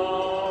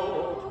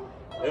throughout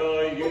the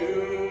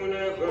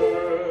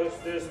universe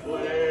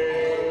display.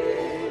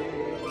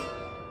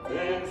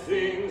 Then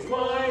sings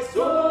my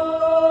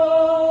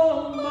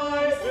soul,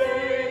 my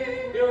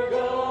Savior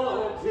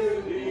God, to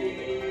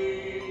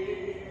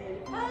thee.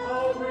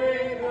 How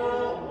great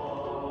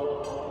thou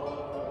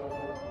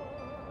art,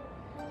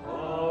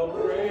 how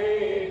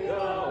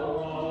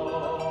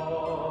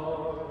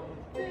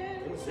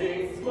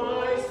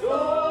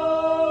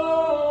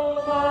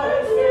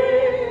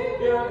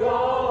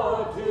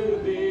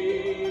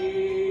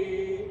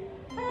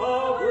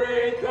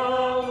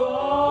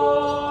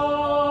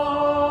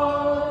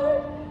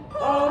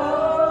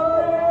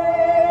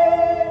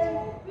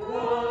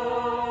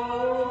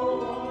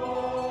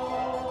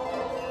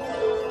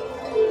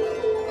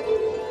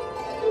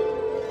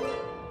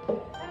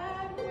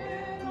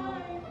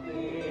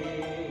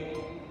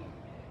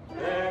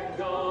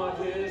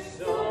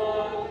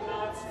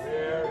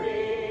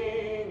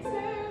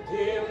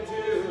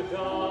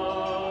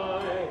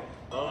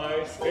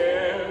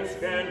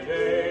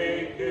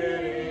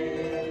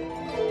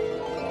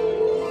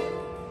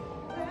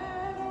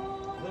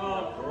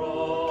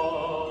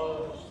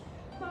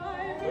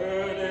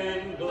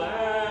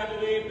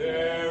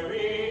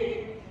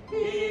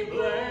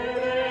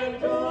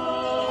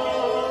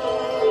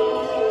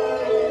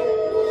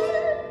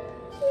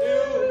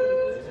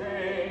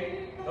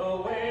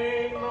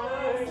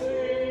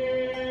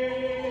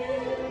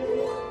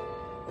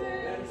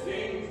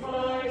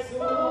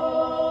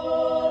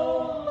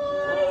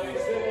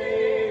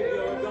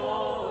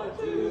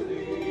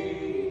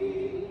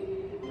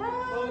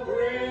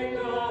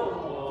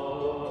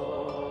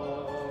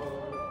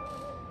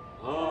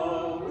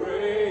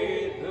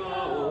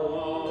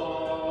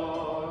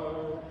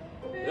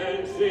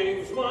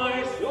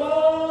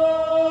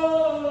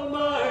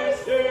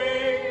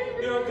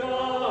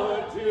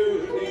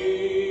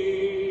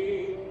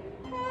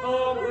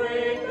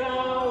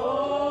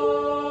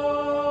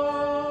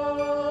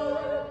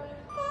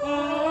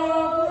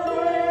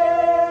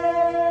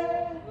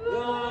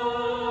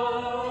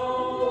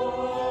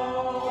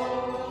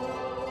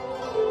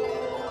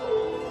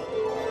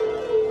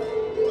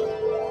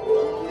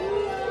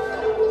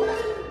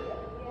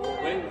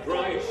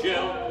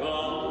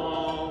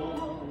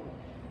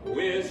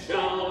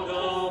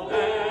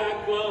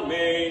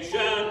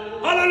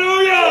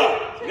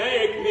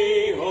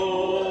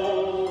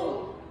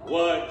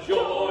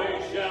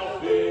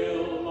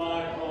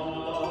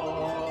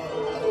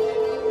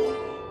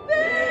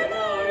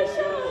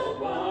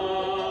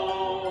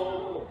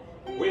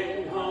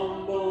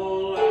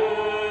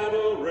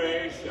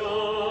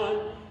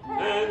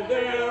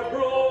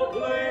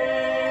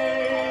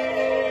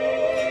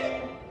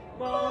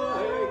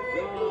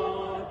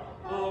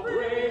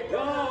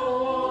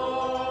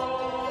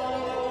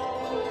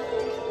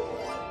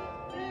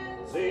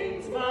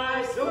sings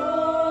my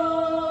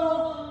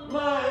soul,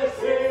 my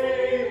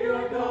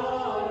Savior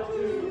God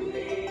to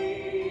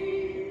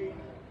thee.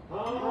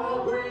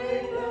 How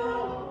great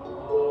thou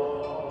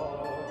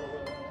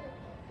art,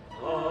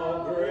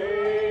 how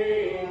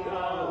great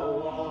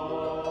thou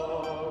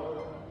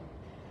art.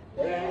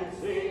 Then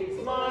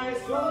sings my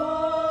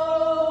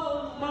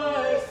soul,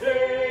 my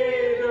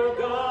Savior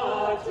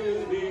God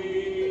to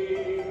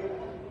thee.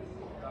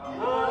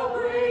 How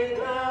great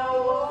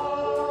thou art,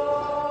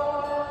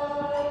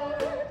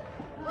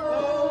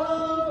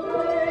 how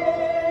great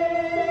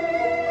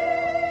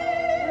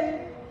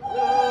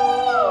thou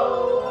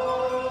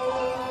art.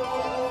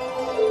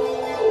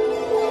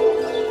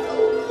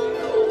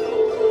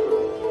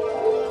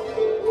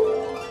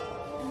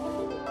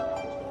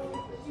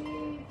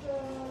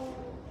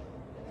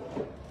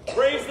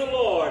 Praise the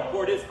Lord,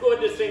 for it is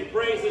good to sing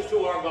praises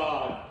to our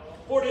God,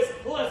 for it is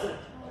pleasant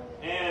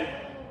and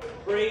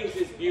praise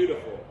is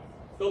beautiful.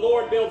 The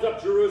Lord builds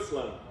up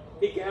Jerusalem.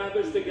 He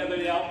gathers together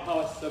the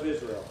outcasts of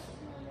Israel.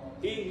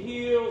 He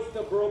heals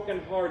the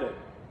brokenhearted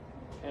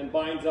and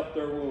binds up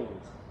their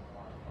wounds.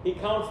 He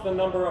counts the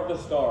number of the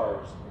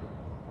stars.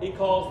 He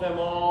calls them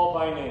all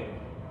by name.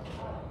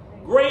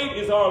 Great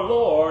is our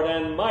Lord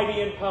and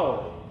mighty in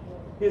power.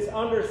 His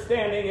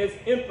understanding is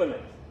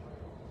infinite.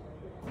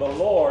 The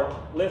Lord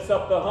lifts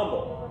up the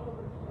humble.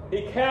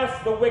 He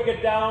casts the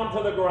wicked down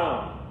to the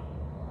ground.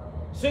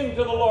 Sing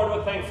to the Lord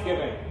with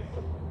thanksgiving.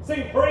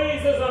 Sing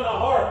praises on the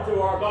harp to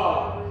our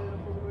God,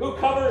 who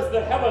covers the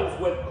heavens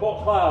with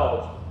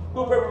clouds,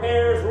 who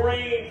prepares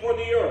rain for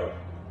the earth,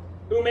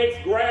 who makes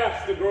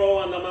grass to grow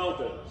on the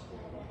mountains.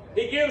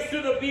 He gives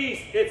to the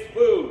beast its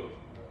food,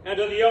 and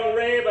to the young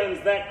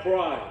ravens that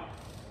cry.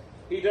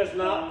 He does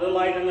not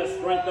delight in the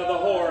strength of the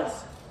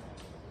horse.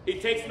 He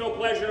takes no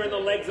pleasure in the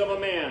legs of a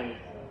man.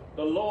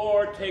 The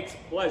Lord takes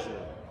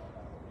pleasure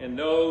in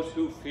those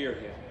who fear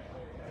him,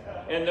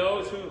 and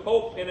those who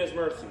hope in his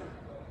mercy.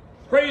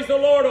 Praise the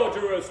Lord, O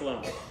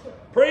Jerusalem.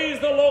 Praise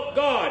the Lord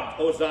God,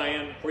 O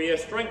Zion, for he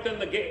has strengthened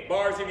the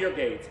bars of your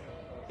gates.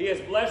 He has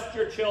blessed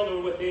your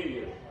children within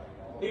you.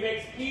 He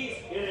makes peace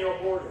in your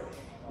borders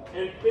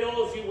and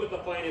fills you with the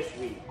finest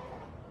wheat.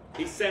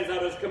 He sends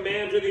out his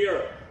command to the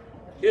earth.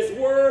 His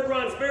word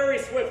runs very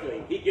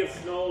swiftly. He gives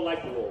snow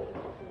like wool.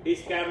 He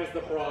scatters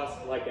the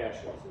frost like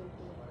ashes.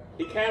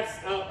 He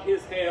casts out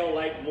his hail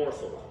like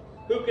morsels.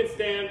 Who can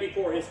stand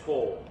before his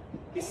cold?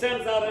 He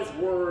sends out his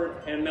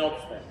word and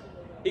melts them.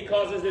 He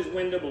causes his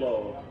wind to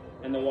blow,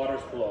 and the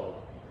waters flow.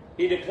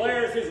 He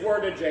declares his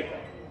word to Jacob,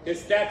 his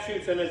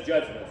statutes and his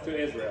judgments to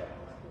Israel.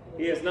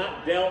 He has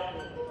not dealt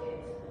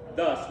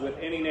thus with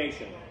any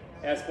nation.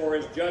 As for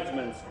his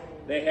judgments,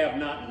 they have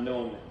not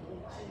known them.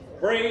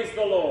 Praise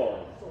the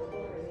Lord.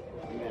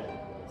 Amen.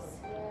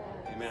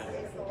 Amen.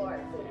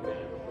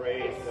 Amen.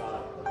 Praise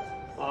God.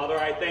 Father,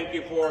 I thank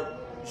you for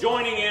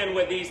joining in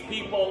with these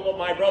people,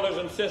 my brothers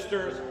and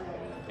sisters,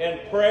 in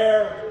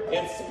prayer,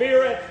 in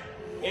spirit,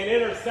 in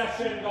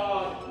intercession,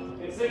 God,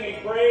 in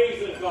singing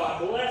praises, God.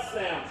 Bless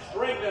them,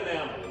 strengthen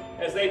them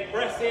as they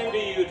press into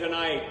you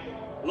tonight.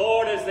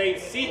 Lord, as they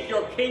seek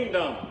your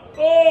kingdom.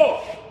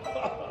 Oh!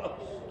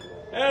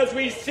 As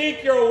we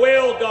seek your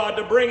will, God,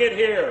 to bring it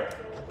here.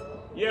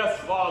 Yes,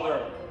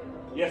 Father.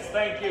 Yes,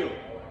 thank you,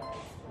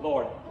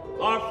 Lord.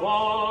 Our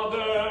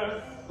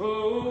Father,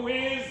 who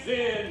is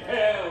in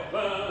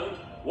heaven,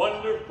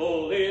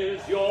 wonderful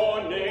is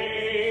your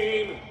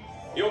name.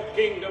 Your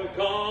kingdom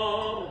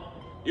come,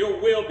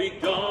 your will be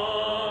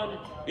done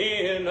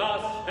in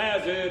us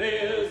as it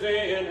is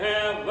in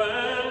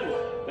heaven.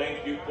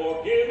 Thank you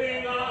for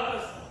giving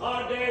us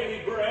our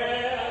daily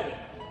bread.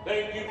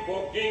 Thank you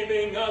for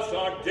giving us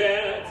our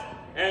debts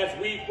as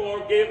we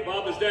forgive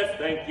others' debts.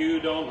 Thank you,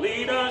 don't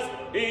lead us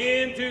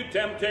into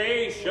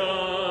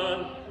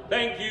temptation.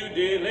 Thank you,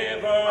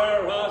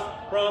 deliver us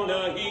from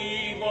the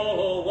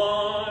evil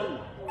one.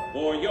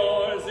 For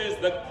yours is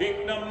the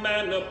kingdom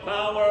and the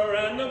power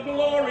and the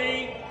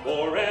glory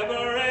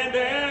forever and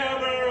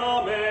ever.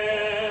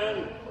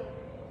 Amen.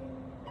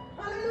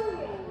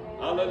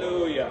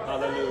 Hallelujah,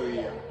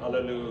 hallelujah,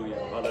 hallelujah,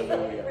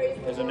 hallelujah.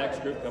 Is the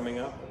next group coming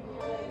up?